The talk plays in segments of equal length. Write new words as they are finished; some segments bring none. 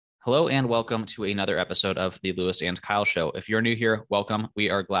Hello and welcome to another episode of the Lewis and Kyle Show. If you're new here, welcome. We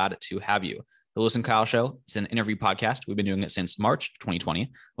are glad to have you. The Lewis and Kyle Show is an interview podcast. We've been doing it since March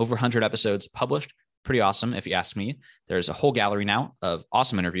 2020. Over 100 episodes published. Pretty awesome, if you ask me. There's a whole gallery now of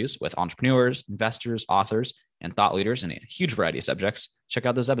awesome interviews with entrepreneurs, investors, authors, and thought leaders in a huge variety of subjects. Check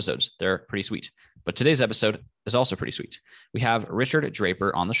out those episodes. They're pretty sweet. But today's episode is also pretty sweet. We have Richard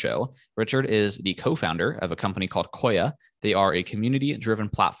Draper on the show. Richard is the co-founder of a company called Koia. They are a community-driven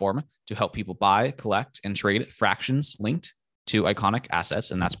platform to help people buy, collect, and trade fractions linked to iconic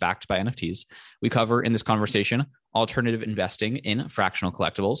assets, and that's backed by NFTs. We cover in this conversation alternative investing in fractional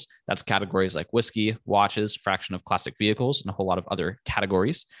collectibles. That's categories like whiskey, watches, fraction of classic vehicles, and a whole lot of other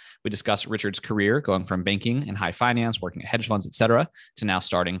categories. We discuss Richard's career going from banking and high finance, working at hedge funds, etc., to now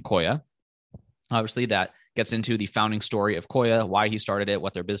starting Koia. Obviously, that gets into the founding story of Koia, why he started it,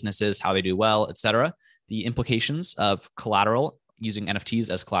 what their business is, how they do well, etc., the implications of collateral, using NFTs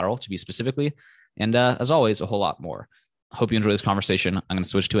as collateral to be specifically, and as always, a whole lot more. Hope you enjoy this conversation. I'm going to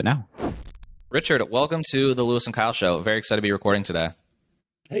switch to it now. Richard, welcome to the Lewis and Kyle Show. Very excited to be recording today.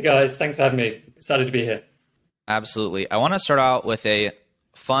 Hey guys, thanks for having me. Excited to be here. Absolutely. I want to start out with a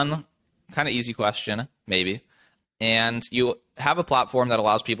fun, kind of easy question, maybe. And you have a platform that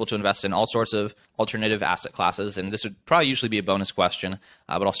allows people to invest in all sorts of alternative asset classes. And this would probably usually be a bonus question,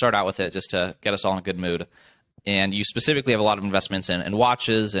 but I'll start out with it just to get us all in a good mood. And you specifically have a lot of investments in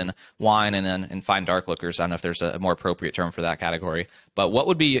watches and wine and in fine dark liquors. I don't know if there's a more appropriate term for that category. But what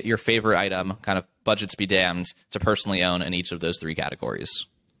would be your favorite item, kind of budgets be damned, to personally own in each of those three categories?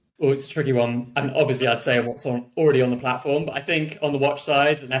 Well, it's a tricky one. And obviously, I'd say what's already on the platform. But I think on the watch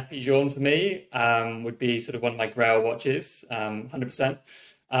side, an FP Journe for me would be sort of one of my Grail watches, 100%.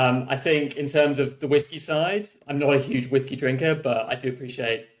 I think in terms of the whiskey side, I'm not a huge whiskey drinker, but I do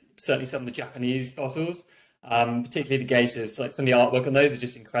appreciate certainly some of the Japanese bottles. Particularly the geishas, like some of the artwork on those are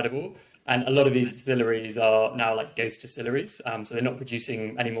just incredible. And a lot of these distilleries are now like ghost distilleries. So they're not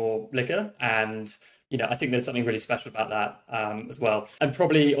producing any more liquor. And, you know, I think there's something really special about that as well. And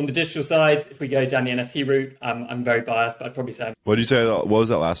probably on the digital side, if we go down the NFT route, I'm very biased, but I'd probably say... What did you say? What was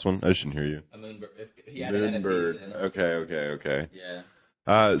that last one? I just didn't hear you. A moonbird. If he had NFTs. Okay. Yeah.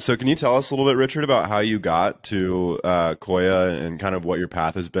 So can you tell us a little bit, Richard, about how you got to Koia and kind of what your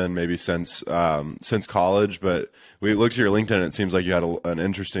path has been maybe since college? But we looked at your LinkedIn and it seems like you had an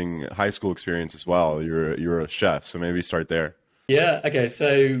interesting high school experience as well. You're a chef, so maybe start there. Yeah, okay.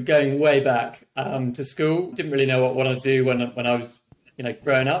 So going way back to school, didn't really know what I wanted to do when I was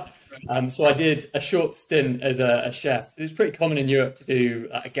growing up. So I did a short stint as a chef. It was pretty common in Europe to do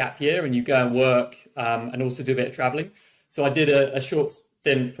a gap year and you go and work and also do a bit of traveling. So I did a short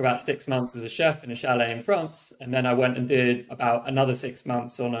stint for about 6 months as a chef in a chalet in France. And then I went and did about another 6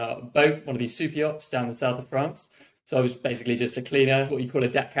 months on a boat, one of these super yachts down the south of France. So I was basically just a cleaner, what you call a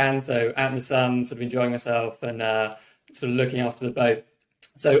deckhand. So out in the sun, sort of enjoying myself and sort of looking after the boat.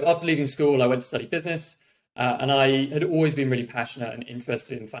 So after leaving school, I went to study business. And I had always been really passionate and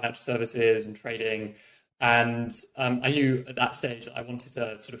interested in financial services and trading. And I knew at that stage that I wanted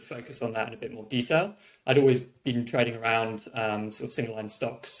to sort of focus on that in a bit more detail. I'd always been trading around sort of single line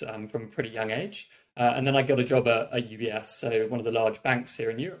stocks from a pretty young age. And then I got a job at UBS, so one of the large banks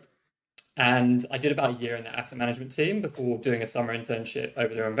here in Europe. And I did about a year in the asset management team before doing a summer internship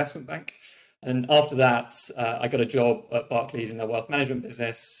over their investment bank. And after that, I got a job at Barclays in their wealth management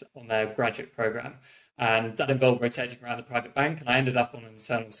business on their graduate program. And that involved rotating around the private bank. And I ended up on an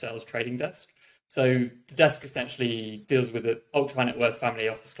internal sales trading desk. So the desk essentially deals with the ultra high net worth family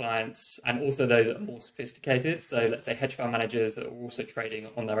office clients and also those that are more sophisticated. So let's say hedge fund managers that are also trading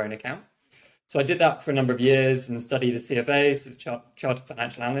on their own account. So I did that for a number of years and studied the CFAs, the Chartered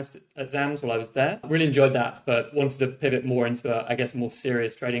Financial Analyst exams while I was there. Really enjoyed that, but wanted to pivot more into a more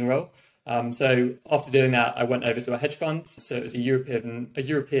serious trading role. So after doing that, I went over to a hedge fund. So it was a European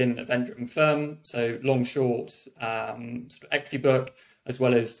event-driven firm. So long, short, sort of equity book, as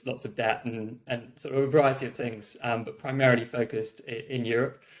well as lots of debt and sort of a variety of things, but primarily focused in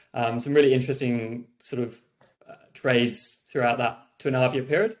Europe. Some really interesting sort of trades throughout that 2.5-year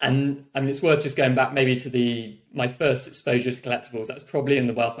period. And I mean, it's worth just going back maybe to my first exposure to collectibles. That was probably in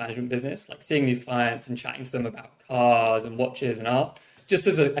the wealth management business, like seeing these clients and chatting to them about cars and watches and art, just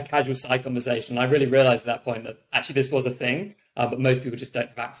as a casual side conversation. I really realized at that point that actually this was a thing, but most people just don't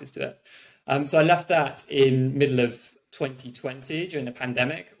have access to it. So I left that in middle of 2020 during the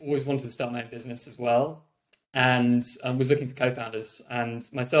pandemic. Always wanted to start my own business as well, and was looking for co-founders. And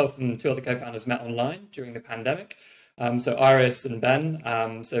myself and two other co-founders met online during the pandemic. So Iris and Ben.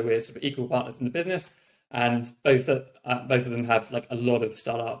 So we're sort of equal partners in the business, and both of them have like a lot of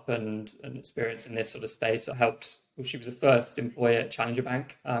startup and experience in this sort of space. I helped she was the first employee at Challenger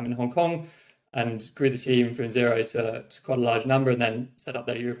Bank in Hong Kong, and grew the team from 0 to quite a large number, and then set up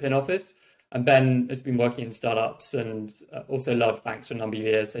their European office. And Ben has been working in startups and also large banks for a number of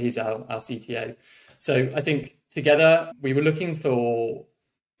years. So he's our CTO. So I think together we were looking for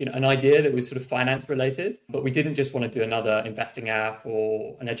an idea that was sort of finance related, but we didn't just want to do another investing app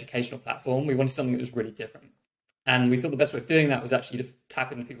or an educational platform. We wanted something that was really different. And we thought the best way of doing that was actually to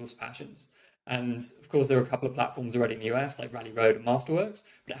tap into people's passions. And of course, there were a couple of platforms already in the US, like Rally Road and Masterworks,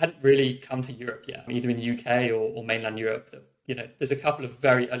 but it hadn't really come to Europe yet, either in the UK or mainland Europe. That, there's a couple of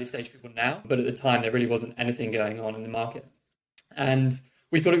very early stage people now, but at the time, there really wasn't anything going on in the market. And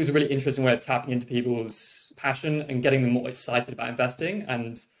we thought it was a really interesting way of tapping into people's passion and getting them more excited about investing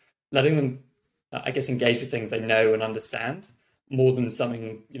and letting them, I guess, engage with things they know and understand more than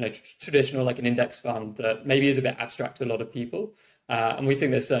something, traditional like an index fund that maybe is a bit abstract to a lot of people. And we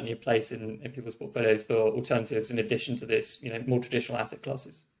think there's certainly a place in people's portfolios for alternatives in addition to this, more traditional asset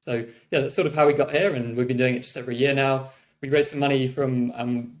classes. So yeah, that's sort of how we got here, and we've been doing it just over a year now. We raised some money from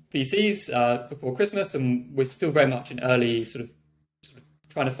VCs before Christmas, and we're still very much in early sort of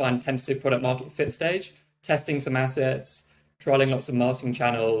trying to find tentative product market fit stage, testing some assets, trialing lots of marketing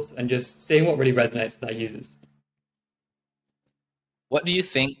channels, and just seeing what really resonates with our users. What do you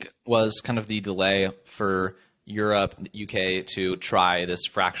think was kind of the delay for Europe, the UK to try this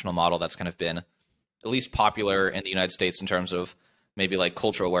fractional model that's kind of been at least popular in the United States in terms of maybe like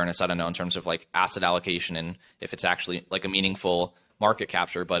cultural awareness, I don't know, in terms of like asset allocation and if it's actually like a meaningful market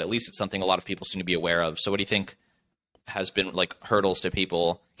capture, but at least it's something a lot of people seem to be aware of. So what do you think has been like hurdles to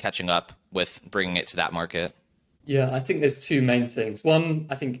people catching up with bringing it to that market? Yeah, I think there's two main things. One,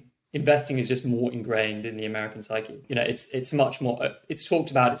 I think investing is just more ingrained in the American psyche. It's much more, it's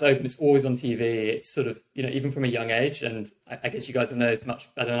talked about, it's open, it's always on TV. It's sort of, even from a young age, and I guess you guys know this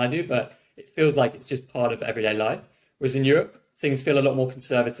much better than I do, but it feels like it's just part of everyday life. Whereas in Europe, things feel a lot more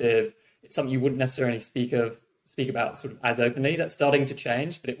conservative. It's something you wouldn't necessarily speak about sort of as openly. That's starting to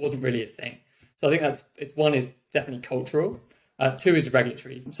change, but it wasn't really a thing. So I think one is definitely cultural. Two is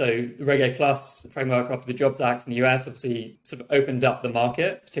regulatory. So the Reg A Plus framework after the Jobs Act in the US obviously sort of opened up the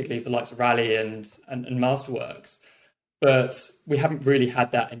market, particularly for the likes of Rally and Masterworks. But we haven't really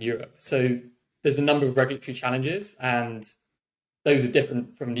had that in Europe. So there's a number of regulatory challenges, and those are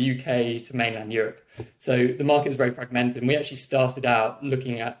different from the UK to mainland Europe. So the market is very fragmented. And we actually started out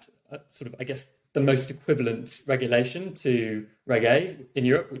looking at sort of, I guess, the most equivalent regulation to Reg A in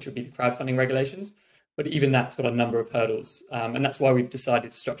Europe, which would be the crowdfunding regulations. But even that's got a number of hurdles. And that's why we've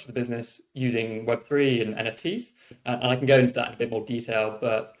decided to structure the business using Web3 and NFTs. And I can go into that in a bit more detail.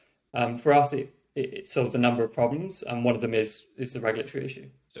 But for us, it solves a number of problems. And one of them is the regulatory issue.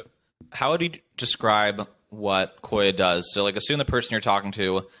 So how would you describe what Koia does? So like assume the person you're talking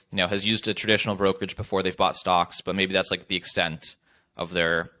to, has used a traditional brokerage before they've bought stocks, but maybe that's like the extent of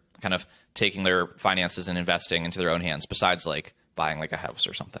their kind of taking their finances and investing into their own hands, besides like buying like a house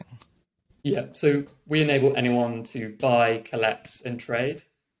or something. Yeah, so we enable anyone to buy, collect, and trade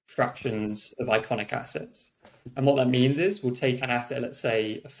fractions of iconic assets. And what that means is we'll take an asset, let's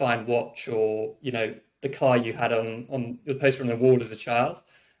say a fine watch or, the car you had on the poster on the wall as a child,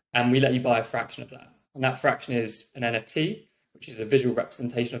 and we let you buy a fraction of that. And that fraction is an NFT, which is a visual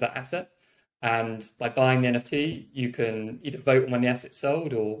representation of that asset. And by buying the NFT, you can either vote on when the asset's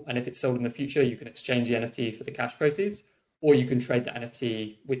sold, and if it's sold in the future, you can exchange the NFT for the cash proceeds. Or you can trade the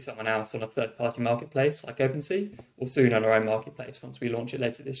NFT with someone else on a third-party marketplace like OpenSea, or soon on our own marketplace once we launch it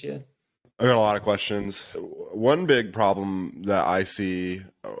later this year. I've got a lot of questions. One big problem that I see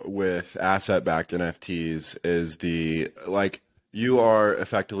with asset-backed NFTs is you are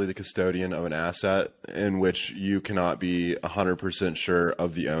effectively the custodian of an asset in which you cannot be 100% sure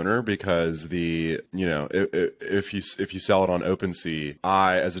of the owner because if you sell it on OpenSea,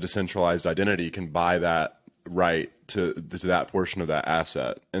 I, as a decentralized identity, can buy that right to that portion of that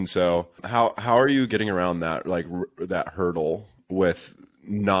asset. And so how are you getting around that, that hurdle with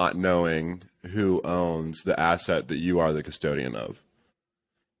not knowing who owns the asset that you are the custodian of?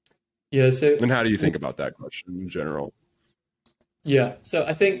 Yeah. So, and how do you think about that question in general? Yeah. So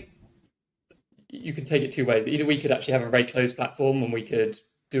I think you can take it two ways. Either we could actually have a very closed platform and we could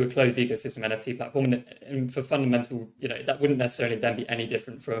do a closed ecosystem NFT platform. And for fundamental, that wouldn't necessarily then be any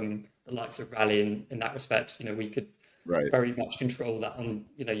different from the likes of Rally in that respect. We could very much control that on,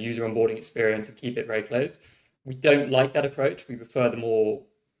 user onboarding experience and keep it very closed. We don't like that approach. We prefer the more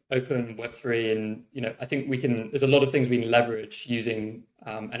open Web3. And, I think there's a lot of things we can leverage using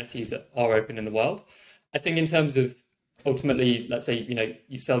NFTs that are open in the world. I think in terms of ultimately, let's say,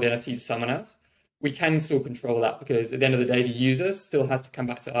 you sell the NFT to someone else. we can still control that, because at the end of the day, the user still has to come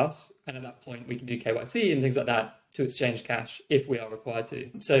back to us. And at that point, we can do KYC and things like that to exchange cash if we are required to.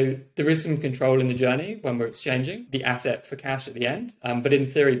 So there is some control in the journey when we're exchanging the asset for cash at the end. But in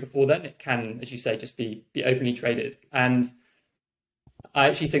theory, before then, it can, as you say, just be openly traded. And I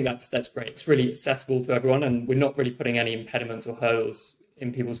actually think that's great. It's really accessible to everyone, and we're not really putting any impediments or hurdles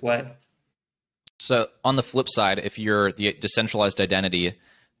in people's way. So on the flip side, if you're the decentralized identity,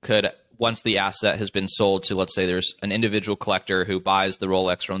 could, once the asset has been sold to, let's say there's an individual collector who buys the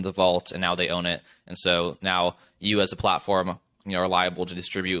Rolex from the vault and now they own it, and so now you as a platform, are liable to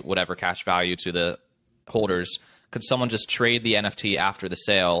distribute whatever cash value to the holders, could someone just trade the NFT after the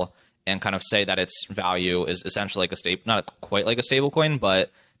sale and kind of say that its value is essentially like not quite like a stable coin,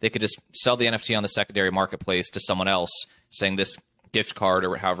 but they could just sell the NFT on the secondary marketplace to someone else, saying this gift card,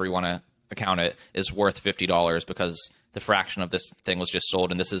 or however you want to account it, is worth $50 because the fraction of this thing was just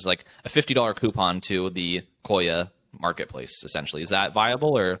sold, and this is like a $50 coupon to the Koia marketplace, essentially. Is that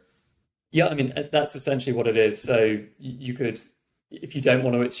viable, or? Yeah, I mean, that's essentially what it is. So you could, if you don't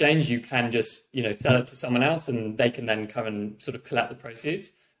want to exchange, you can just, sell it to someone else, and they can then come and sort of collect the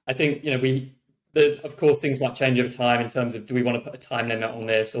proceeds. I think, there's, of course, things might change over time in terms of, do we want to put a time limit on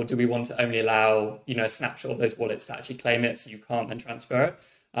this, or do we want to only allow, a snapshot of those wallets to actually claim it so you can't then transfer it?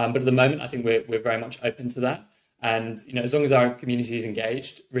 But at the moment, I think we're very much open to that. And, as long as our community is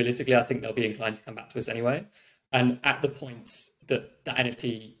engaged, realistically, I think they'll be inclined to come back to us anyway. And at the point that the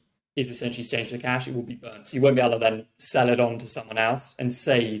NFT is essentially exchanged for cash, it will be burnt. So you won't be able to then sell it on to someone else and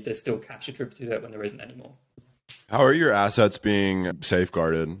say there's still cash attributed to it when there isn't anymore. How are your assets being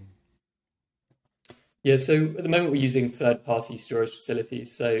safeguarded? Yeah, so at the moment we're using third-party storage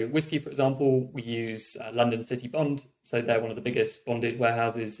facilities. So Whiskey, for example, we use London City Bond. So they're one of the biggest bonded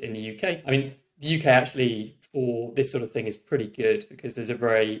warehouses in the UK. I mean, the UK actually for this sort of thing is pretty good because there's a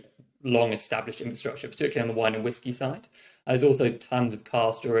very long established infrastructure, particularly on the wine and whiskey side. There's also tons of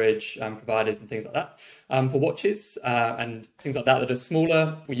car storage providers and things like that. For watches and things like that are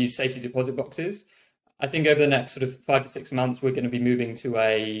smaller, we use safety deposit boxes. I think over the next sort of 5 to 6 months, we're going to be moving to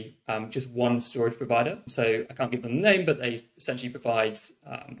a just one storage provider. So I can't give them the name, but they essentially provide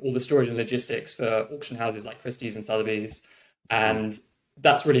all the storage and logistics for auction houses like Christie's and Sotheby's. And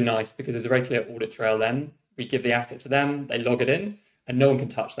that's really nice because there's a very clear audit trail then. We give the asset to them, they log it in, and no one can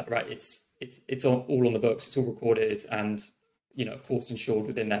touch that, right? It's all on the books, it's all recorded, and, of course, insured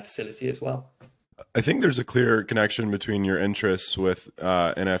within their facility as well. I think there's a clear connection between your interests with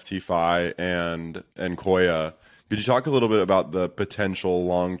NFTFi and Koia. Could you talk a little bit about the potential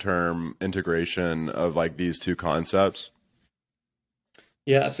long-term integration of like these two concepts?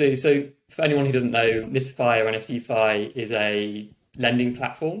 Yeah, absolutely. So for anyone who doesn't know, NFTFi or NFTFi is a lending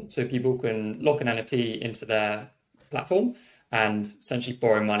platform. So people can lock an NFT into their platform and essentially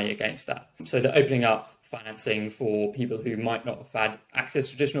borrow money against that. So they're opening up financing for people who might not have had access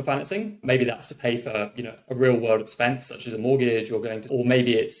to traditional financing. Maybe that's to pay for, a real world expense, such as a mortgage, or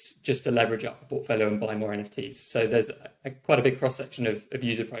maybe it's just to leverage up a portfolio and buy more NFTs. So there's quite a big cross section of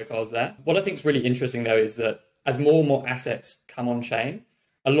user profiles there. What I think is really interesting though, is that as more and more assets come on chain,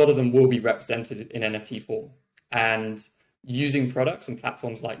 a lot of them will be represented in NFT form. And using products and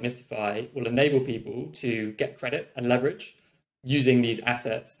platforms like NFTFi will enable people to get credit and leverage using these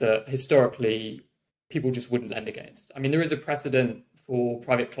assets that historically people just wouldn't lend against. I mean, there is a precedent for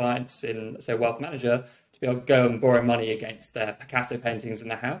private clients in, say, a wealth manager to be able to go and borrow money against their Picasso paintings in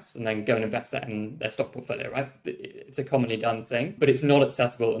their house and then go and invest that in their stock portfolio, right? It's a commonly done thing, but it's not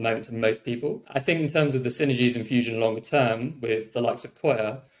accessible at the moment to most people. I think in terms of the synergies and fusion longer term with the likes of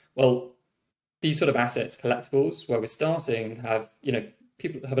Koia, well, these sort of assets, collectibles, where we're starting, have,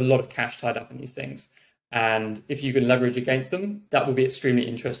 people have a lot of cash tied up in these things. And if you can leverage against them, that will be extremely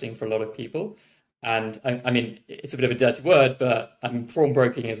interesting for a lot of people. And I mean, it's a bit of a dirty word, but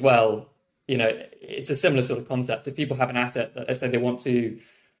pawnbroking as well, it's a similar sort of concept. If people have an asset that, let's say, they want to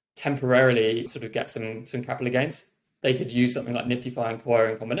temporarily sort of get some capital against, they could use something like NFTFi and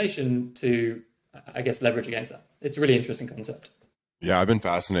Koia in combination to, I guess, leverage against that. It's a really interesting concept. Yeah, I've been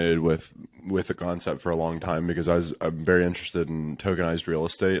fascinated with the concept for a long time because I'm very interested in tokenized real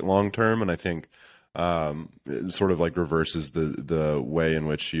estate long term, and I think it sort of like reverses the way in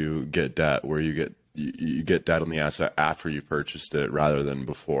which you get debt, where you get debt on the asset after you purchased it rather than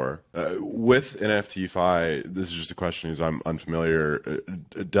before. With NFTFi, this is just a question because I'm unfamiliar.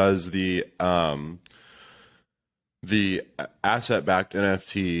 Does the asset-backed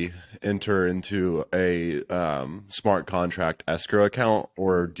NFT enter into a smart contract escrow account,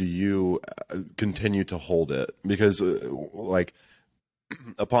 or do you continue to hold it? Because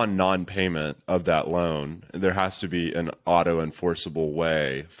upon non-payment of that loan, there has to be an auto-enforceable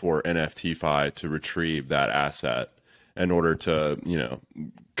way for NFTFi to retrieve that asset in order to,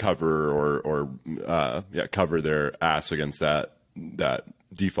 cover cover their ass against that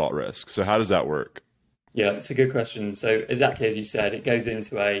default risk. So how does that work? Yeah, it's a good question. So exactly as you said, it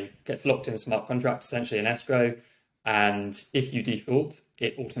gets locked in a smart contract, essentially an escrow. And if you default,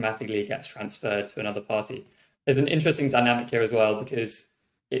 it automatically gets transferred to another party. There's an interesting dynamic here as well, because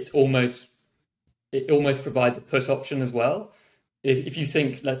it almost provides a put option as well. If you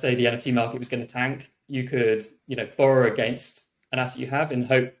think, let's say the NFT market was going to tank, you could, borrow against an asset you have in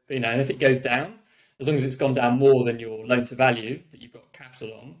hope, and if it goes down, as long as it's gone down more than your loan to value that you've got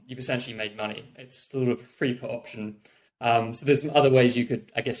capital on, you've essentially made money. It's sort of a free put option. So there's some other ways you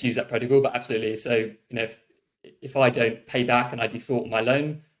could, I guess, use that protocol, but absolutely. So, if I don't pay back and I default my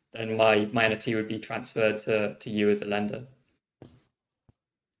loan, then my NFT would be transferred to you as a lender.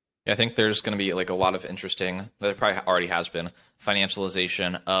 Yeah, I think there's going to be like a lot of interesting, there probably already has been,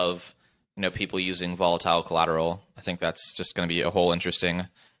 financialization of, people using volatile collateral. I think that's just going to be a whole interesting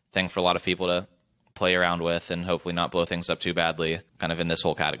thing for a lot of people to play around with and hopefully not blow things up too badly, kind of in this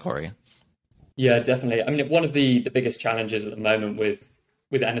whole category. Yeah, definitely. I mean, one of the biggest challenges at the moment with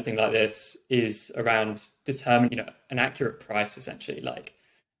anything like this is around determining, an accurate price, essentially. Like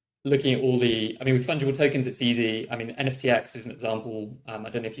looking at with fungible tokens, it's easy. I mean, NFTX is an example. I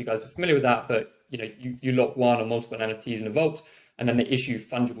don't know if you guys are familiar with that, but you lock one or multiple NFTs in a vault, and then they issue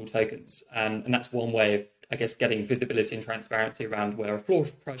fungible tokens, and that's one way of, I guess, getting visibility and transparency around where a floor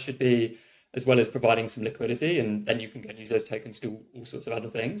price should be, as well as providing some liquidity, and then you can go and use those tokens to do all sorts of other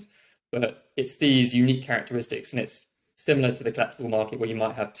things. But it's these unique characteristics, and it's similar to the collectible market where you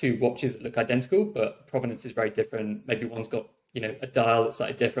might have two watches that look identical, but provenance is very different. Maybe one's got, a dial that's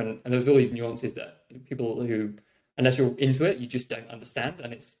slightly different. And there's all these nuances that people who, unless you're into it, you just don't understand.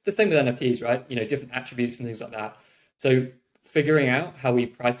 And it's the same with NFTs, right? Different attributes and things like that. So figuring out how we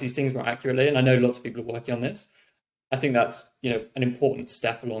price these things more accurately, and I know lots of people are working on this, I think that's, an important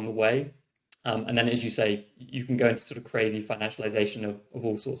step along the way. And then, as you say, you can go into sort of crazy financialization of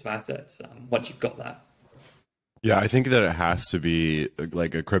all sorts of assets once you've got that. Yeah, I think that it has to be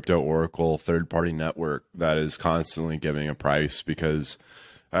like a crypto oracle third-party network that is constantly giving a price, because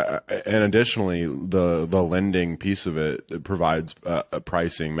and additionally, the lending piece of it provides a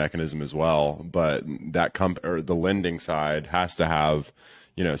pricing mechanism as well. But that the lending side has to have,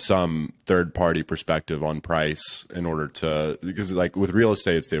 some third-party perspective on price in order to, because like with real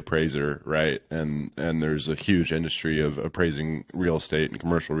estate, it's the appraiser, right? And there's a huge industry of appraising real estate and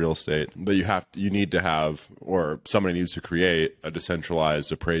commercial real estate. But you need to have, or somebody needs to create a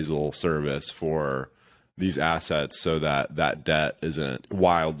decentralized appraisal service for these assets so that that debt isn't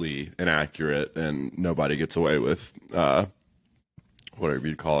wildly inaccurate and nobody gets away with whatever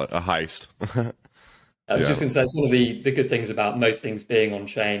you'd call it, a heist. I was just going to say, it's one of the good things about most things being on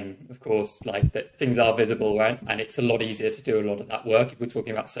chain, of course, like that things are visible, right? And it's a lot easier to do a lot of that work. If we're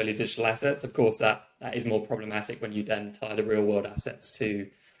talking about solely digital assets, of course, that is more problematic when you then tie the real world assets to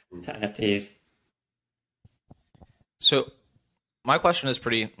NFTs. So my question is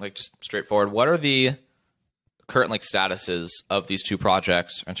pretty just straightforward. What are the current statuses of these two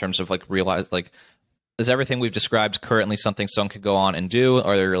projects in terms of is everything we've described currently something someone could go on and do?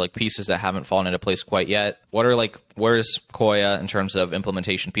 Are there pieces that haven't fallen into place quite yet? What are where's Koia in terms of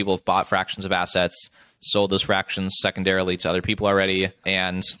implementation? People have bought fractions of assets, sold those fractions secondarily to other people already,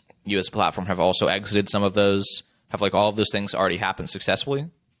 and you as a platform have also exited some of those. Have all of those things already happened successfully?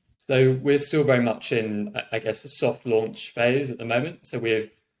 So we're still very much in, I guess, a soft launch phase at the moment. So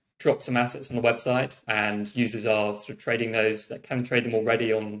we've dropped some assets on the website, and users are sort of trading those that can trade them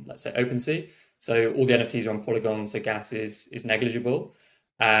already on, let's say, OpenSea. So all the NFTs are on Polygon, so gas is negligible.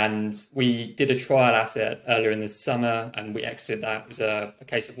 And we did a trial asset earlier in the summer, and we exited that. It was a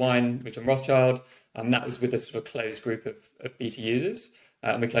case of wine, which on Rothschild. That was with a sort of closed group of beta users.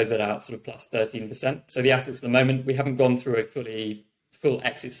 And we closed that out sort of plus 13%. So the assets at the moment, we haven't gone through a full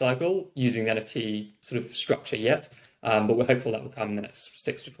exit cycle using the NFT sort of structure yet. But we're hopeful that will come in the next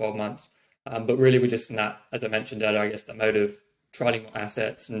 6 to 12 months. But really, we're just in that, as I mentioned earlier, I guess, the mode of trialing more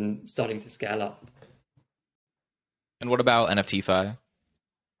assets and starting to scale up. And what about NFTFi?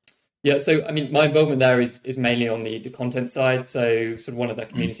 Yeah, so I mean, my involvement there is mainly on the content side. So sort of one of the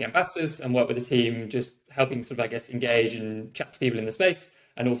community ambassadors, and work with the team, just helping sort of, I guess, engage and chat to people in the space,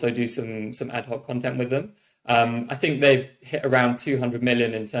 and also do some ad hoc content with them. I think they've hit around 200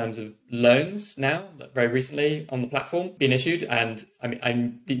 million in terms of loans now, very recently on the platform being issued. And I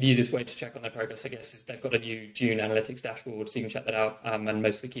mean, the easiest way to check on their progress, I guess, is they've got a new June analytics dashboard, so you can check that out. And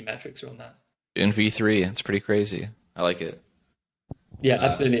most of the key metrics are on that. In V3, it's pretty crazy. I like it. Yeah,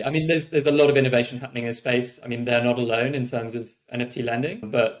 absolutely. I mean, there's a lot of innovation happening in this space. I mean, they're not alone in terms of NFT lending,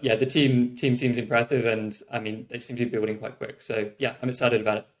 but yeah, the team seems impressive, and I mean, they seem to be building quite quick. So yeah, I'm excited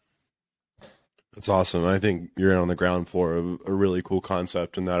about it. That's awesome. I think you're on the ground floor of a really cool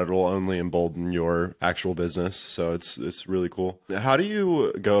concept, and that it'll only embolden your actual business. So it's really cool. How do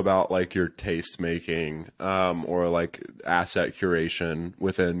you go about like your taste making, or like asset curation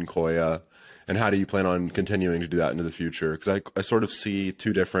within Koia, and how do you plan on continuing to do that into the future? Because I sort of see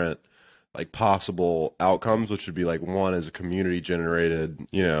two different like possible outcomes, which would be like one is a community generated,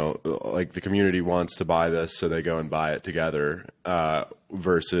 like the community wants to buy this, so they go and buy it together,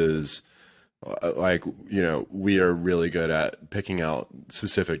 versus like, we are really good at picking out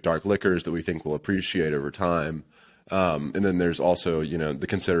specific dark liquors that we think will appreciate over time. And then there's also, the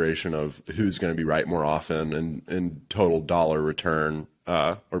consideration of who's going to be right more often and total dollar return,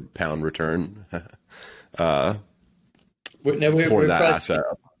 or pound return, we're for that asset.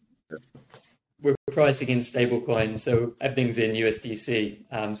 We're pricing in stable coins, so everything's in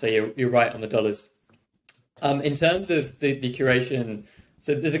USDC. So you're right on the dollars. In terms of the curation,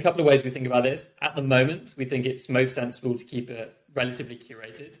 so there's a couple of ways we think about this. At the moment, we think it's most sensible to keep it relatively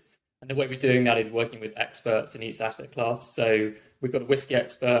curated. And the way we're doing that is working with experts in each asset class. So we've got a whiskey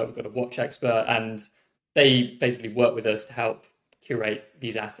expert, we've got a watch expert, and they basically work with us to help curate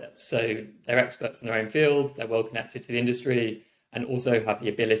these assets. So they're experts in their own field, they're well connected to the industry, and also have the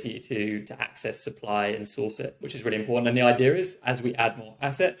ability to access supply and source it, which is really important. And the idea is, as we add more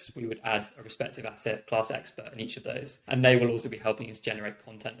assets, we would add a respective asset class expert in each of those. And they will also be helping us generate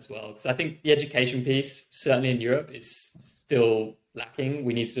content as well. Because I think the education piece, certainly in Europe, is still lacking.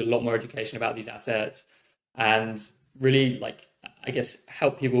 We need to do a lot more education about these assets and really,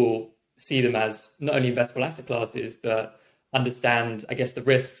 help people see them as not only investable asset classes, but understand, the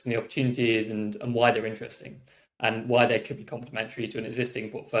risks and the opportunities and why they're interesting, and why they could be complementary to an existing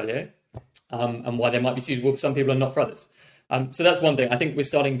portfolio, and why they might be suitable for some people and not for others. So that's one thing. I think we're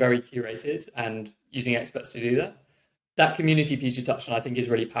starting very curated and using experts to do that. That community piece you touched on, I think, is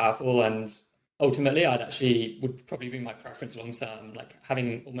really powerful. And ultimately, would probably be my preference long term, like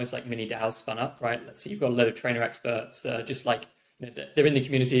having almost like mini DAOs spun up, right? Let's say you've got a load of trainer experts, just like, they're in the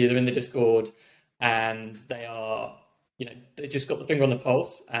community, they're in the Discord, and they are, they just got the finger on the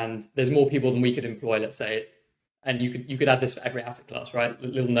pulse, and there's more people than we could employ, let's say. And you could add this for every asset class, right?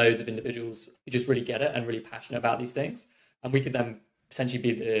 Little nodes of individuals who just really get it and really passionate about these things. And we could then essentially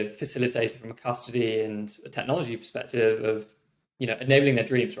be the facilitator from a custody and a technology perspective of, enabling their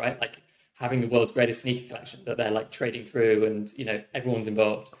dreams, right? Like having the world's greatest sneaker collection that they're like trading through, and, everyone's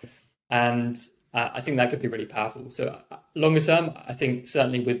involved. And I think that could be really powerful. So longer term, I think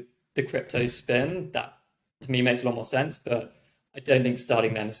certainly with the crypto spin, that to me makes a lot more sense, but I don't think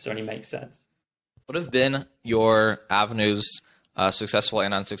starting there necessarily makes sense. What have been your avenues, successful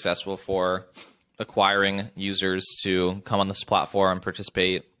and unsuccessful, for acquiring users to come on this platform,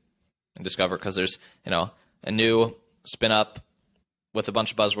 participate, and discover? Because there's, a new spin up with a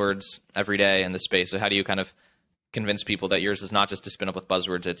bunch of buzzwords every day in this space. So how do you kind of convince people that yours is not just to spin up with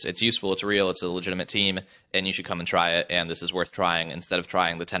buzzwords? It's useful, it's real, it's a legitimate team, and you should come and try it, and this is worth trying instead of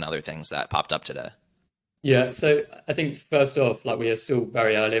trying the 10 other things that popped up today? Yeah, so I think first off, we are still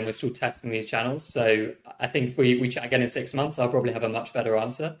very early and we're still testing these channels. So I think if we chat again in 6 months, I'll probably have a much better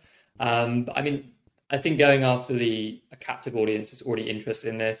answer. But I mean, I think going after a captive audience is already interested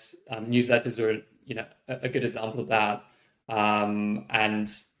in this. Newsletters are, a good example of that. And,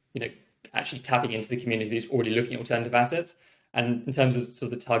 actually tapping into the community that's already looking at alternative assets. And in terms of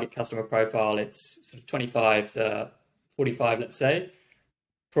sort of the target customer profile, it's sort of 25 to 45, let's say.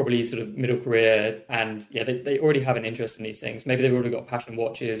 Probably sort of middle career, and they already have an interest in these things. Maybe they've already got a passion in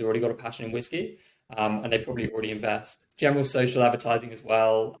watches, already got a passion in whiskey, and they probably already invest. General social advertising as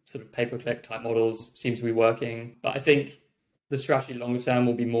well, sort of pay-per-click type models seem to be working. But I think the strategy longer term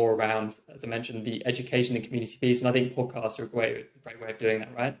will be more around, as I mentioned, the education and community piece. And I think podcasts are a great way of doing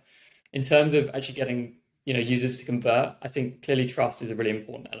that, right? In terms of actually getting users to convert, I think clearly trust is a really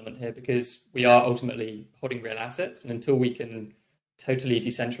important element here, because we are ultimately holding real assets, and until we can totally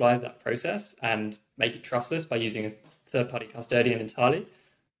decentralize that process and make it trustless by using a third-party custodian entirely,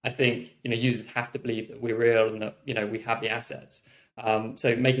 I think users have to believe that we're real and that we have the assets.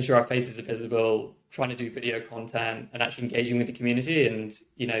 So making sure our faces are visible, trying to do video content, and actually engaging with the community, and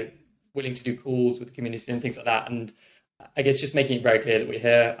willing to do calls with the community and things like that. And I guess just making it very clear that we're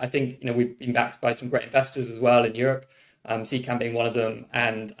here. I think we've been backed by some great investors as well in Europe. CCAM being one of them,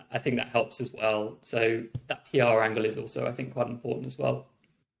 and I think that helps as well. So that PR angle is also, I think, quite important as well.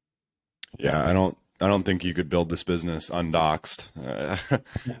 Yeah, I don't think you could build this business undoxed. I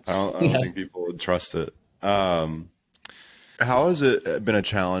don't think people would trust it. How has it been a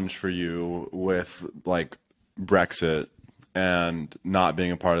challenge for you with like Brexit and not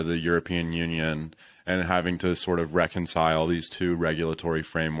being a part of the European Union and having to sort of reconcile these two regulatory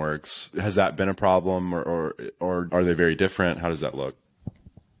frameworks? Has that been a problem, or are they very different? How does that look?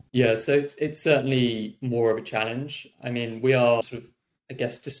 Yeah, so it's certainly more of a challenge. I mean, we are sort of, I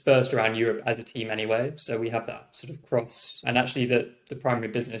guess, dispersed around Europe as a team anyway. So we have that sort of cross, and actually the primary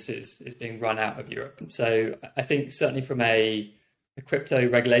business is being run out of Europe. So I think certainly from a crypto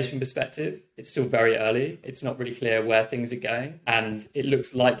regulation perspective, it's still very early. It's not really clear where things are going. And it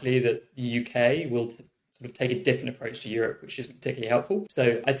looks likely that the UK will sort of take a different approach to Europe, which isn't particularly helpful.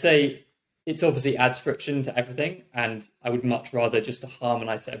 So I'd say it's obviously adds friction to everything. And I would much rather just a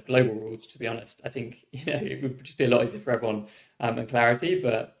harmonized set of global rules, to be honest. I think, it would just be a lot easier for everyone and clarity.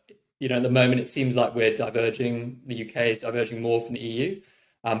 But, at the moment, it seems like we're diverging. The UK is diverging more from the EU.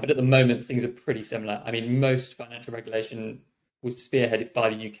 But at the moment, things are pretty similar. I mean, most financial regulation was spearheaded by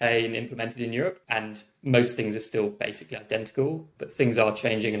the UK and implemented in Europe, and most things are still basically identical, but things are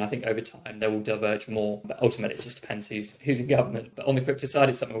changing, and I think over time they will diverge more. But ultimately, it just depends who's in government. But on the crypto side,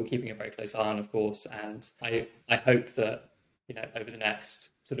 it's something we're keeping a very close eye on, of course, and I hope that over the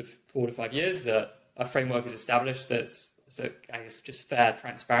next sort of 4 to 5 years that a framework is established that's I guess just fair,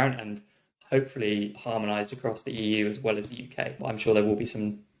 transparent, and hopefully harmonised across the EU as well as the UK. But I'm sure there will be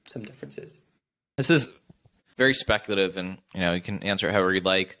some differences. This is very speculative, and you can answer it however you'd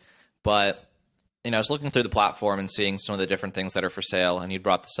like, but I was looking through the platform and seeing some of the different things that are for sale, and you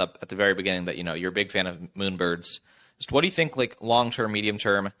brought this up at the very beginning that you're a big fan of moonbirds. Just what do you think, like long term, medium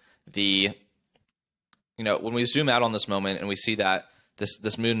term, when we zoom out on this moment and we see that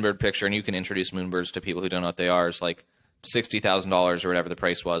this moonbird picture, and you can introduce moonbirds to people who don't know what they are, is like $60,000 or whatever the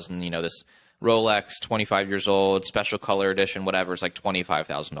price was, and this Rolex 25 years old special color edition whatever is like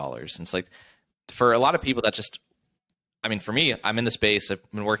 $25,000, and it's like, for a lot of people, that just, I mean, for me, I'm in the space. I've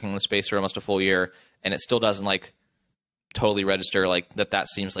been working in the space for almost a full year, and it still doesn't like totally register like that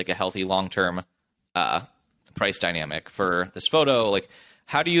seems like a healthy long-term price dynamic for this photo. Like,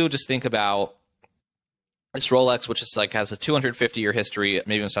 how do you just think about this Rolex, which is like has a 250-year history?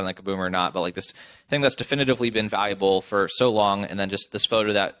 Maybe I'm sounding like a boomer or not, but like this thing that's definitively been valuable for so long, and then just this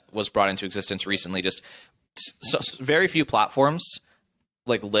photo that was brought into existence recently. Just very few platforms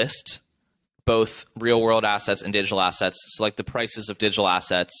like list both real world assets and digital assets. So like the prices of digital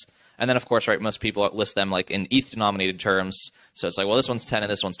assets. And then of course, right, most people list them like in ETH denominated terms. So it's like, well, this one's 10 and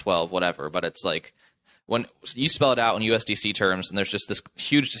this one's 12, whatever. But it's like when you spell it out in USDC terms, and there's just this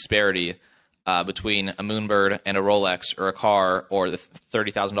huge disparity between a moonbird and a Rolex or a car or the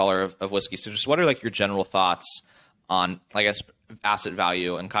 $30,000 of whiskey. So just what are like your general thoughts on, I guess, asset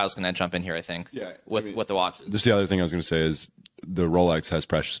value? And Kyle's going to jump in here, I think, with the watches. Just the other thing I was going to say is the Rolex has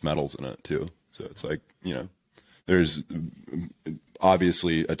precious metals in it too. So it's like, there's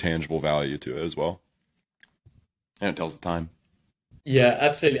obviously a tangible value to it as well. And it tells the time. Yeah,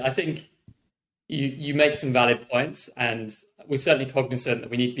 absolutely. I think you make some valid points, and we're certainly cognizant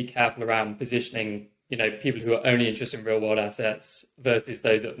that we need to be careful around positioning, people who are only interested in real world assets versus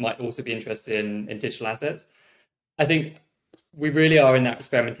those that might also be interested in digital assets. I think we really are in that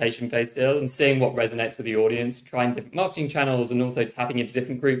experimentation phase still, and seeing what resonates with the audience, trying different marketing channels, and also tapping into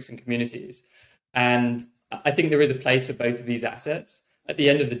different groups and communities. And I think there is a place for both of these assets. At the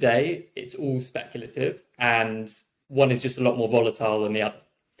end of the day, it's all speculative, and one is just a lot more volatile than the other.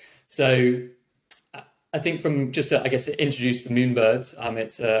 So I think from just to, I guess, introduce the Moonbirds,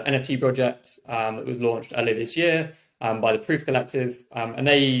 it's an NFT project that was launched earlier this year by the Proof Collective, and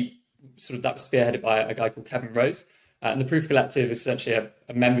that was spearheaded by a guy called Kevin Rose. And the Proof Collective is essentially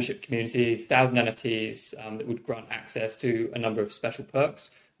a membership community, 1,000 NFTs that would grant access to a number of special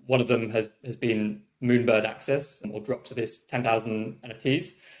perks. One of them has been Moonbird access, or drop to this 10,000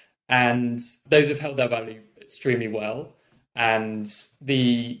 NFTs. And those have held their value extremely well. And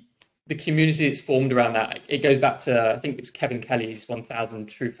the community that's formed around that, it goes back to, I think it was Kevin Kelly's 1,000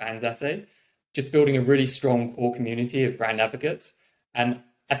 True Fans essay, just building a really strong core community of brand advocates. And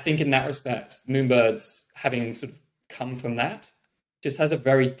I think in that respect, Moonbirds, having sort of come from that, just has a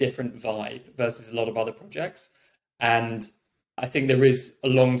very different vibe versus a lot of other projects. And I think there is a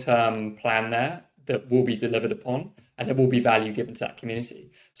long-term plan there that will be delivered upon, and there will be value given to that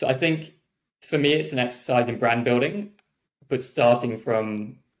community. So I think for me, it's an exercise in brand building, but starting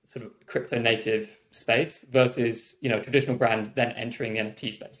from sort of crypto native space versus, a traditional brand then entering the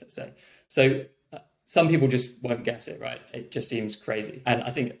NFT space, let's say. So some people just won't get it, right? It just seems crazy. And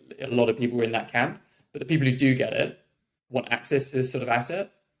I think a lot of people are in that camp, but the people who do get it want access to this sort of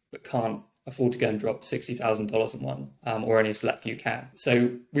asset, but can't afford to go and drop $60,000 on one, or only a select few can.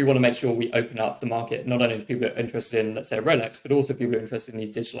 So we want to make sure we open up the market, not only to people who are interested in, let's say, a Rolex, but also people who are interested in these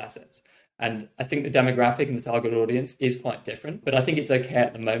digital assets. And I think the demographic and the target audience is quite different, but I think it's okay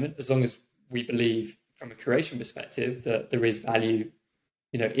at the moment, as long as we believe from a curation perspective that there is value,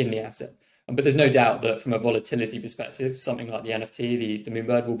 in the asset. But there's no doubt that from a volatility perspective, something like the NFT, the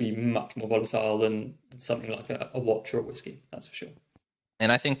Moonbird, will be much more volatile than something like a watch or a whiskey. That's for sure.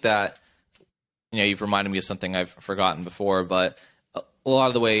 And I think that, you've reminded me of something I've forgotten before, but a lot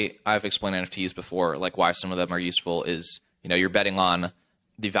of the way I've explained NFTs before, like why some of them are useful, is, you're betting on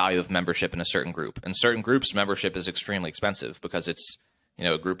the value of membership in a certain group. And certain groups, membership is extremely expensive because it's,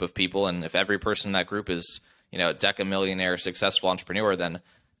 a group of people. And if every person in that group is, a decamillionaire, successful entrepreneur, then,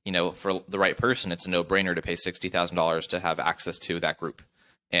 for the right person, it's a no-brainer to pay $60,000 to have access to that group.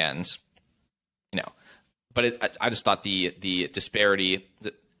 And, but I just thought the disparity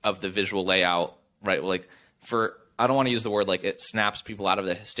of the visual layout, right? Like I don't want to use the word like it snaps people out of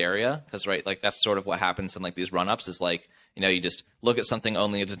the hysteria, because, right, like that's sort of what happens in like these run-ups is like, you just look at something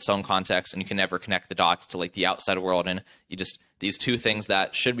only in its own context and you can never connect the dots to like the outside world. And these two things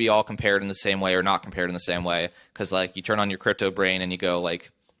that should be all compared in the same way or not compared in the same way. Cause like you turn on your crypto brain and you go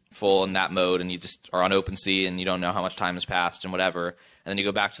like full in that mode and you just are on OpenSea and you don't know how much time has passed and whatever. And then you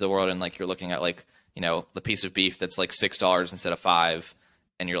go back to the world and like you're looking at like, the piece of beef that's like $6 instead of $5.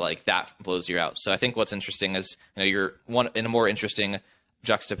 And you're like, that blows you out. So I think what's interesting is, you're in a more interesting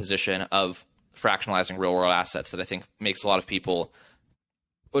juxtaposition of fractionalizing real world assets that I think makes a lot of people,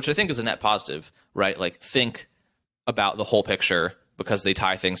 which I think is a net positive, right? Like think about the whole picture because they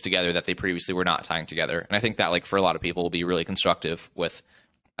tie things together that they previously were not tying together. And I think that like for a lot of people will be really constructive with,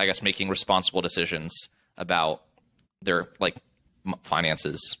 I guess, making responsible decisions about their like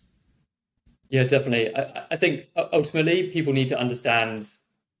finances. Yeah, definitely. I think ultimately people need to understand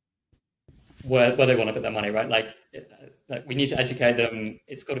where they want to put their money, right? Like we need to educate them.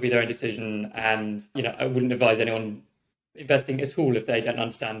 It's got to be their own decision. And, I wouldn't advise anyone investing at all if they don't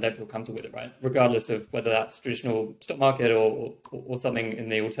understand, don't feel comfortable with it, right? Regardless of whether that's traditional stock market or something in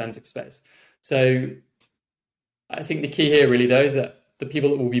the alternative space. So I think the key here really though is that the people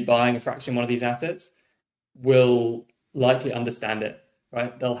that will be buying a fraction of one of these assets will likely understand it,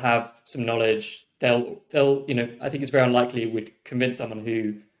 right? They'll have some knowledge. They'll I think it's very unlikely would convince someone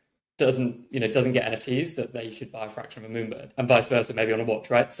who doesn't get NFTs that they should buy a fraction of a Moonbird, and vice versa, maybe on a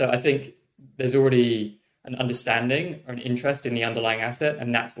watch, right? So I think there's already an understanding or an interest in the underlying asset,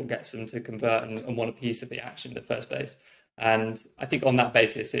 and that's what gets them to convert and want a piece of the action in the first place. And I think on that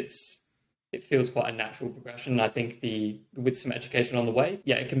basis, it feels quite a natural progression. I think with some education on the way,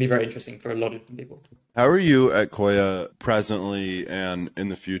 it can be very interesting for a lot of different people. How are you at Koia presently and in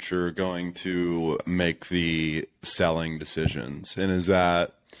the future going to make the selling decisions? And is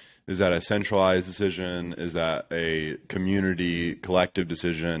that a centralized decision? Is that a community collective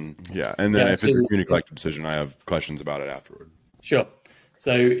decision? Yeah. And then if it's a community collective decision, I have questions about it afterward. Sure.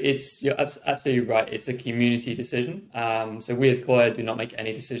 So you're absolutely right. It's a community decision. So we as Koia do not make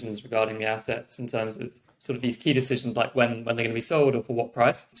any decisions regarding the assets in terms of sort of these key decisions, like when they're going to be sold or for what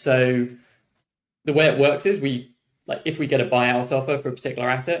price. So the way it works is if we get a buyout offer for a particular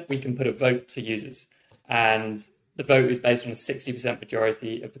asset, we can put a vote to users. And the vote is based on a 60%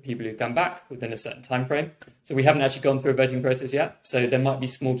 majority of the people who come back within a certain time frame. So we haven't actually gone through a voting process yet. So there might be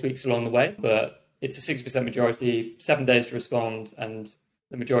small tweaks along the way, but it's a 60% majority, 7 days to respond, and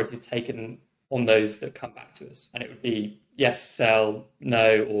the majority is taken on those that come back to us. And it would be yes, sell,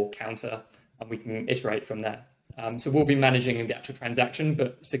 no, or counter, and we can iterate from there. So we'll be managing the actual transaction,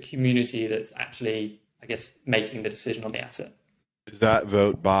 but it's the community that's actually, I guess, making the decision on the asset. Is that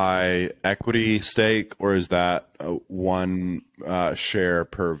vote by equity stake, or is that one share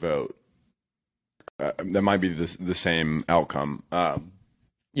per vote? That might be the same outcome.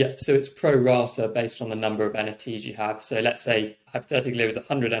 Yeah, so it's pro rata based on the number of NFTs you have. So let's say, hypothetically, there was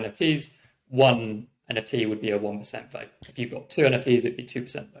 100 NFTs, one NFT would be a 1% vote. If you've got 2 NFTs, it'd be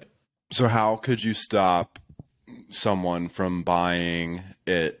 2% vote. So how could you stop someone from buying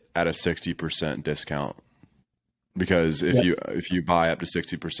it at a 60% discount? Because if you buy up to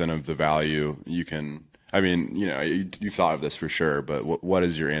 60% of the value, you can. I mean, you've thought of this for sure, but what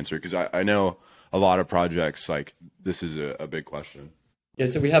is your answer? Because I know a lot of projects like this is a big question. Yeah,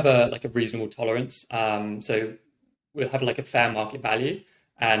 so we have a reasonable tolerance. So we'll have like a fair market value,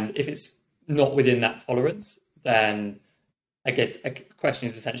 and if it's not within that tolerance, then I guess a question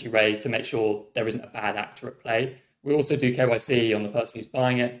is essentially raised to make sure there isn't a bad actor at play. We also do KYC on the person who's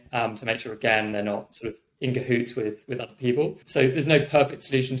buying it to make sure, again, they're not sort of in cahoots with other people. So there's no perfect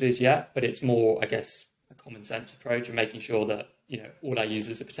solution to this yet, but it's more, I guess, a common sense approach and making sure that, all our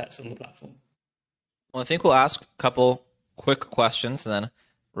users are protected on the platform. Well, I think we'll ask a couple quick questions and then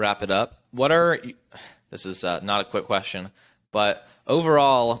wrap it up. This is not a quick question, but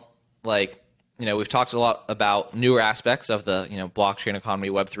overall, we've talked a lot about newer aspects of the, blockchain economy,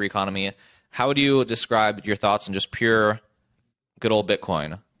 Web3 economy. How would you describe your thoughts on just pure good old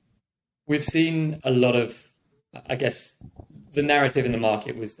Bitcoin? We've seen a lot of, I guess, the narrative in the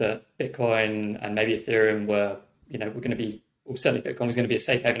market was that Bitcoin and maybe Ethereum were going to be, or certainly Bitcoin was going to be a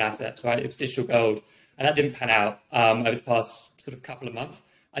safe haven asset, right? It was digital gold. And that didn't pan out over the past sort of couple of months.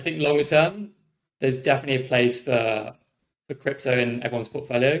 I think longer term, there's definitely a place for crypto in everyone's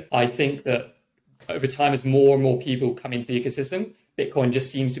portfolio. I think that over time, as more and more people come into the ecosystem, Bitcoin just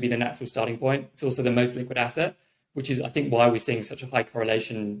seems to be the natural starting point. It's also the most liquid asset, which is, I think, why we're seeing such a high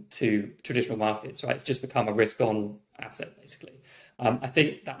correlation to traditional markets, right? It's just become a risk-on asset, basically. I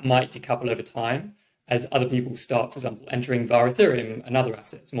think that might decouple over time as other people start, for example, entering via Ethereum and other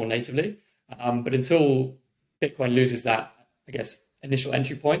assets more natively. But until Bitcoin loses that, I guess, initial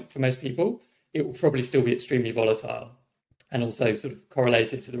entry point for most people, it will probably still be extremely volatile and also sort of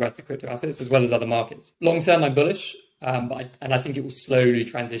correlated to the rest of crypto assets as well as other markets. Long term, I'm bullish, and I think it will slowly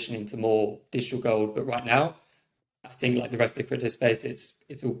transition into more digital gold. But right now, I think like the rest of the crypto space,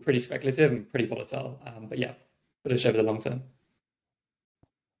 it's all pretty speculative and pretty volatile. But yeah, bullish over the long term.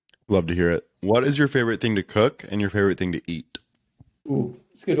 Love to hear it. What is your favorite thing to cook and your favorite thing to eat? Ooh,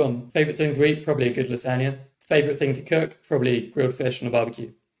 it's a good one. Favorite thing to eat, probably a good lasagna. Favorite thing to cook, probably grilled fish on a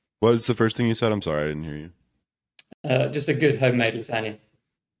barbecue. What was the first thing you said? I'm sorry, I didn't hear you. Just a good homemade lasagna.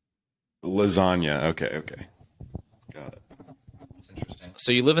 Lasagna. Okay. Got it. That's interesting.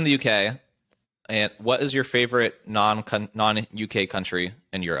 So you live in the UK, and what is your favorite non-UK country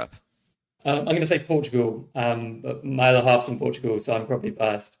in Europe? I'm going to say Portugal, but my other half's in Portugal, so I'm probably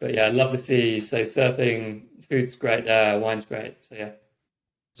biased. But yeah, I love the sea, so surfing, food's great there, wine's great, so yeah.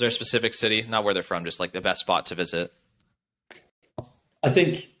 Is there a specific city, not where they're from, just like the best spot to visit? I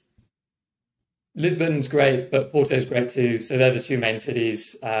think Lisbon's great, but Porto's great too. So they're the two main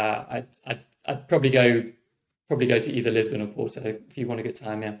cities. I'd probably go to either Lisbon or Porto if you want a good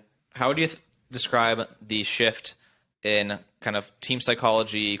time. Yeah. How would you describe the shift in kind of team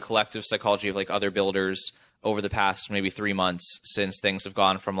psychology, collective psychology of like other builders over the past maybe 3 months since things have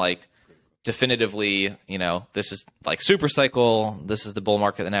gone from like definitively, this is like super cycle, this is the bull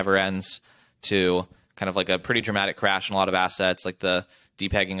market that never ends, to kind of like a pretty dramatic crash in a lot of assets, like the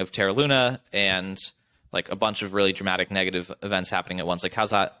depegging of Terra Luna and like a bunch of really dramatic negative events happening at once. Like,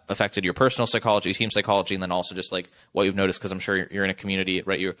 how's that affected your personal psychology, team psychology, and then also just like what you've noticed? Because I'm sure you're in a community,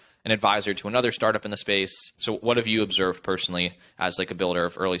 right? You're an advisor to another startup in the space. So what have you observed personally as like a builder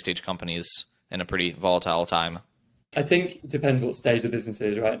of early stage companies in a pretty volatile time? I think it depends what stage the business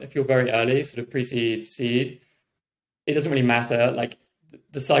is, right? If you're very early, sort of pre-seed, seed, it doesn't really matter. Like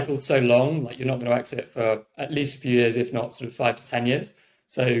the cycle's so long, like you're not going to exit for at least a few years, if not sort of 5 to 10 years.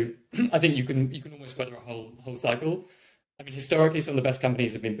 So I think you can almost weather a whole cycle. I mean, historically, some of the best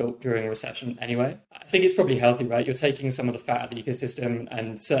companies have been built during a recession anyway. I think it's probably healthy, right? You're taking some of the fat out of the ecosystem,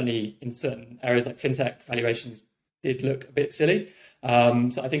 and certainly in certain areas like fintech, valuations did look a bit silly.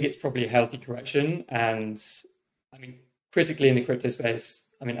 So I think it's probably a healthy correction. And I mean, critically in the crypto space,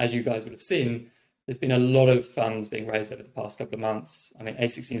 I mean, as you guys would have seen, there's been a lot of funds being raised over the past couple of months. I mean,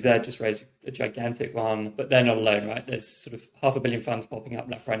 A16Z just raised a gigantic one, but they're not alone, right? There's sort of 500 million funds popping up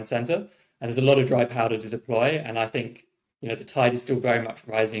left, right, and center, and there's a lot of dry powder to deploy. And I think, the tide is still very much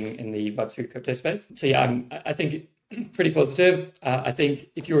rising in the Web3 crypto space. So yeah, I think pretty positive. I think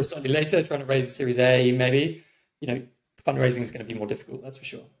if you're slightly later trying to raise a Series A, maybe, fundraising is going to be more difficult. That's for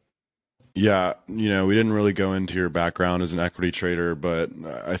sure. Yeah, we didn't really go into your background as an equity trader, but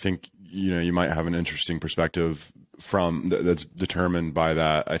I think you might have an interesting perspective that's determined by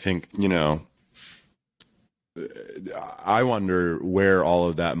that. I think I wonder where all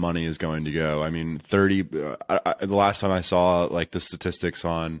of that money is going to go. I mean, the last time I saw like the statistics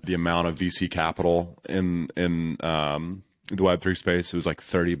on the amount of VC capital in the Web3 space, it was like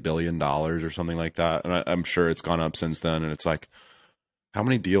 $30 billion or something like that, and I'm sure it's gone up since then. And it's like, how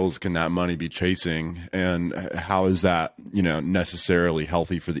many deals can that money be chasing, and how is that, necessarily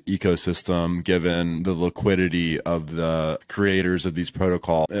healthy for the ecosystem, given the liquidity of the creators of these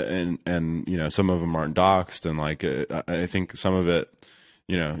protocols? And some of them aren't doxed, and like I think some of it,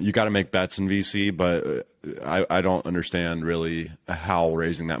 you got to make bets in VC, but I don't understand really how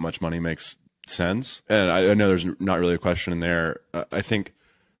raising that much money makes sense. And I know there's not really a question in there. I think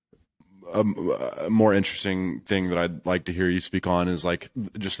a more interesting thing that I'd like to hear you speak on is like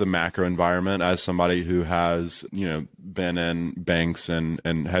just the macro environment. As somebody who has, been in banks and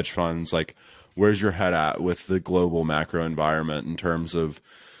hedge funds, like where's your head at with the global macro environment in terms of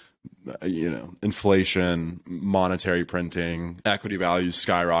inflation, monetary printing, equity values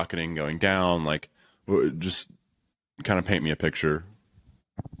skyrocketing, going down? Like, just kind of paint me a picture.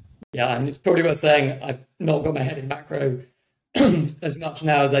 Yeah, and it's probably worth saying I've not got my head in macro as much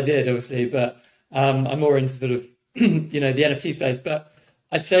now as I did, obviously, but I'm more into sort of the NFT space. But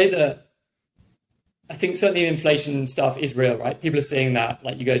I'd say that I think certainly the inflation stuff is real, right? People are seeing that.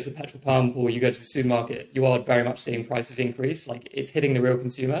 Like, you go to the petrol pump or you go to the supermarket, you are very much seeing prices increase. Like, it's hitting the real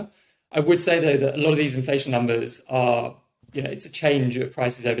consumer. I would say though that a lot of these inflation numbers are, it's a change of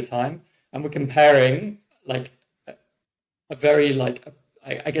prices over time, and we're comparing like a very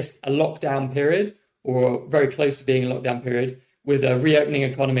I guess a lockdown period, or very close to being a lockdown period, with a reopening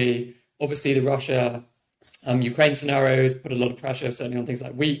economy. Obviously, the Russia Ukraine scenarios put a lot of pressure, certainly on things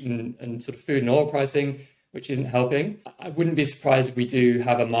like wheat and sort of food and oil pricing, which isn't helping. I wouldn't be surprised if we do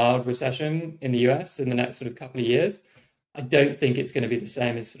have a mild recession in the US in the next sort of couple of years. I don't think it's going to be the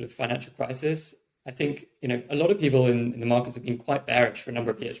same as sort of financial crisis. I think, a lot of people in the markets have been quite bearish for a number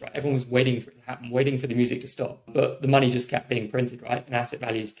of years, right? Everyone was waiting for it to happen, waiting for the music to stop, but the money just kept being printed, right? And asset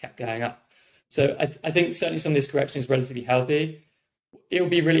values kept going up. So I think certainly some of this correction is relatively healthy. It will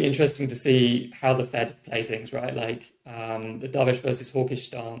be really interesting to see how the Fed play things, right? Like the dovish versus hawkish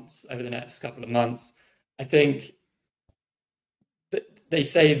stance over the next couple of months. I think that they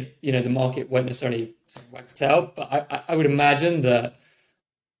say, the market won't necessarily wag the tail, but I would imagine that,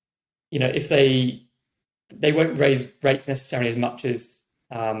 if they won't raise rates necessarily as much as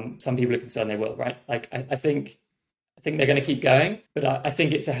some people are concerned they will, right? Like, I think they're going to keep going, but I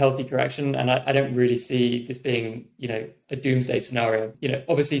think it's a healthy correction, and I don't really see this being, a doomsday scenario.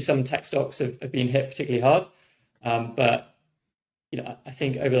 Obviously some tech stocks have been hit particularly hard, but I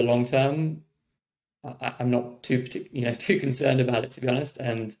think over the long term, I'm not too concerned about it, to be honest.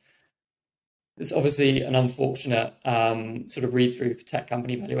 And it's obviously an unfortunate sort of read through for tech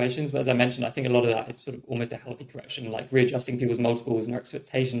company valuations, but as I mentioned, I think a lot of that is sort of almost a healthy correction, like readjusting people's multiples and their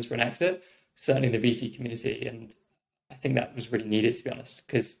expectations for an exit, certainly in the VC community. And I think that was really needed, to be honest,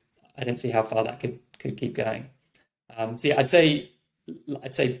 because I didn't see how far that could keep going. So yeah, I'd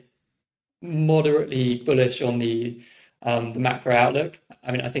say moderately bullish on the macro outlook.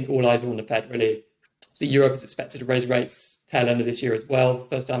 I mean, I think all eyes are on the Fed, really. So Europe is expected to raise rates tail end of this year as well,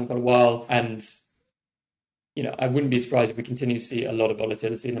 first time in quite a while. And I wouldn't be surprised if we continue to see a lot of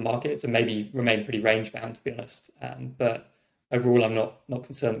volatility in the markets and maybe remain pretty range bound, to be honest. But overall, I'm not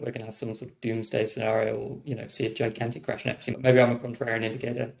concerned that we're going to have some sort of doomsday scenario or, see a gigantic crash in equity. Maybe I'm a contrarian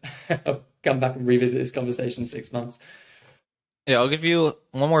indicator. I'll come back and revisit this conversation in 6 months. Yeah, I'll give you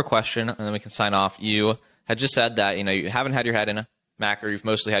one more question and then we can sign off. You had just said that, you haven't had your head in macro, you've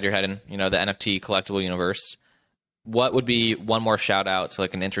mostly had your head in, the NFT collectible universe. What would be one more shout out to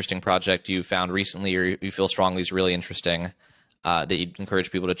like an interesting project you found recently or you feel strongly is really interesting that you'd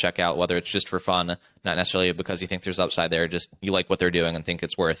encourage people to check out, whether it's just for fun, not necessarily because you think there's upside there, just you like what they're doing and think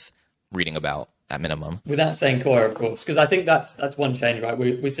it's worth reading about at minimum? Without saying Koia, of course, because I think that's one change, right?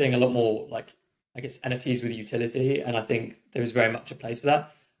 We're seeing a lot more, like, I guess, NFTs with utility, and I think there is very much a place for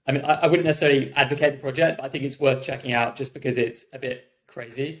that. I mean, I wouldn't necessarily advocate the project, but I think it's worth checking out just because it's a bit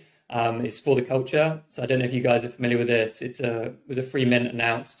crazy. It's for the culture. So I don't know if you guys are familiar with this. It was a free mint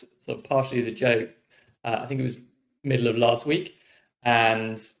announced sort of partially as a joke. I think it was middle of last week.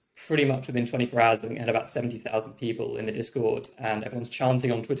 And pretty much within 24 hours, I think it had about 70,000 people in the Discord, and everyone's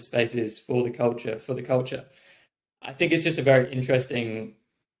chanting on Twitter Spaces for the culture, for the culture. I think it's just a very interesting,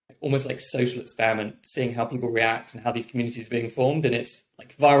 almost like social experiment, seeing how people react and how these communities are being formed. And it's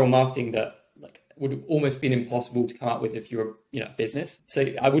like viral marketing that like would have almost been impossible to come up with if you're a business. So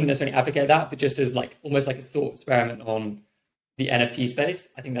I wouldn't necessarily advocate that, but just as like almost like a thought experiment on the NFT space,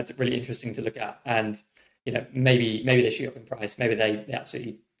 I think that's really interesting to look at. And maybe they shoot up in price, maybe they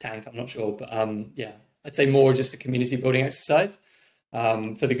absolutely tank. I'm not sure, but yeah, I'd say more just a community building exercise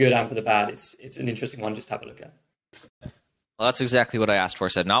for the good and for the bad. It's an interesting one just to have a look at. Well, that's exactly what I asked for. I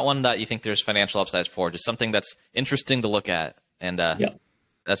said not one that you think there's financial upsides for, just something that's interesting to look at. And yeah,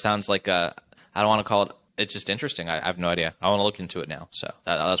 that sounds like I don't want to call it. It's just interesting. I have no idea. I want to look into it now. So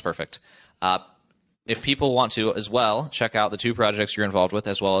that's perfect. If people want to as well, check out the two projects you're involved with,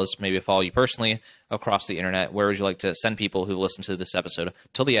 as well as maybe follow you personally across the internet. Where would you like to send people who listen to this episode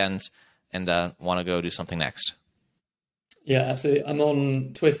till the end and want to go do something next? Yeah, absolutely. I'm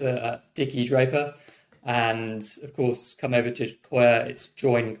on Twitter at Draper. And of course, come over to Koia. It's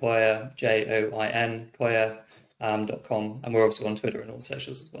join Koia, JOIN, Koia.com. And we're also on Twitter and all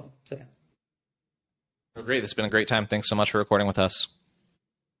socials as well. So yeah. Oh, great. This has been a great time. Thanks so much for recording with us.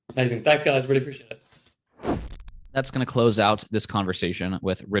 Amazing. Thanks, guys. Really appreciate it. That's going to close out this conversation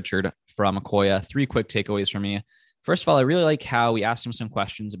with Richard from Koia. 3 quick takeaways from me. First of all, I really like how we asked him some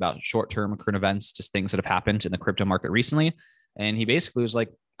questions about short-term current events, just things that have happened in the crypto market recently. And he basically was like,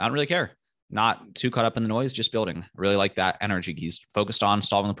 I don't really care. Not too caught up in the noise, just building. I really like that energy. He's focused on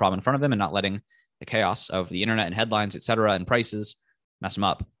solving the problem in front of him and not letting the chaos of the internet and headlines, et cetera, and prices mess him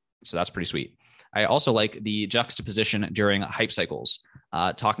up. So that's pretty sweet. I also like the juxtaposition during hype cycles,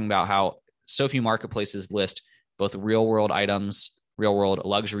 talking about how so few marketplaces list both real world items, real world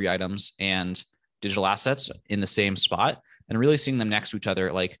luxury items, and digital assets in the same spot, and really seeing them next to each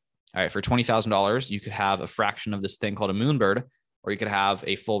other. Like, all right, for $20,000, you could have a fraction of this thing called a Moonbird, or you could have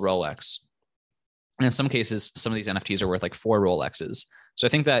a full Rolex. And in some cases, some of these NFTs are worth like 4 Rolexes. So I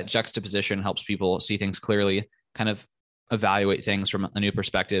think that juxtaposition helps people see things clearly, kind of evaluate things from a new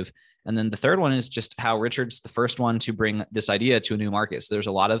perspective. And then the third one is just how Richard's the first one to bring this idea to a new market. So there's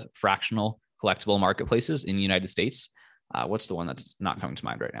a lot of fractional collectible marketplaces in the United States. What's the one that's not coming to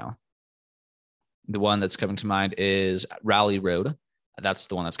mind right now? The one that's coming to mind is Rally Road. That's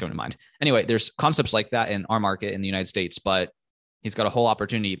the one that's coming to mind. Anyway, there's concepts like that in our market in the United States, but he's got a whole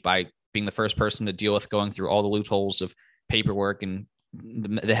opportunity by being the first person to deal with going through all the loopholes of paperwork and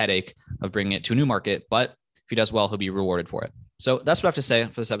the headache of bringing it to a new market. But if he does well, he'll be rewarded for it. So that's what I have to say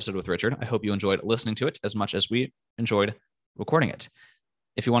for this episode with Richard. I hope you enjoyed listening to it as much as we enjoyed recording it.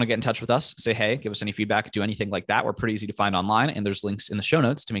 If you want to get in touch with us, say hey, give us any feedback, do anything like that. We're pretty easy to find online, and there's links in the show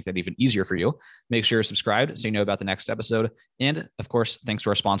notes to make that even easier for you. Make sure you're subscribed so you know about the next episode. And of course, thanks to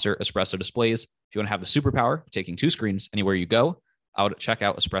our sponsor, Espresso Displays. If you want to have the superpower of taking 2 screens anywhere you go, I would check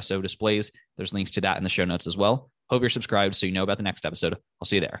out Espresso Displays. There's links to that in the show notes as well. Hope you're subscribed so you know about the next episode. I'll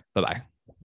see you there. Bye-bye.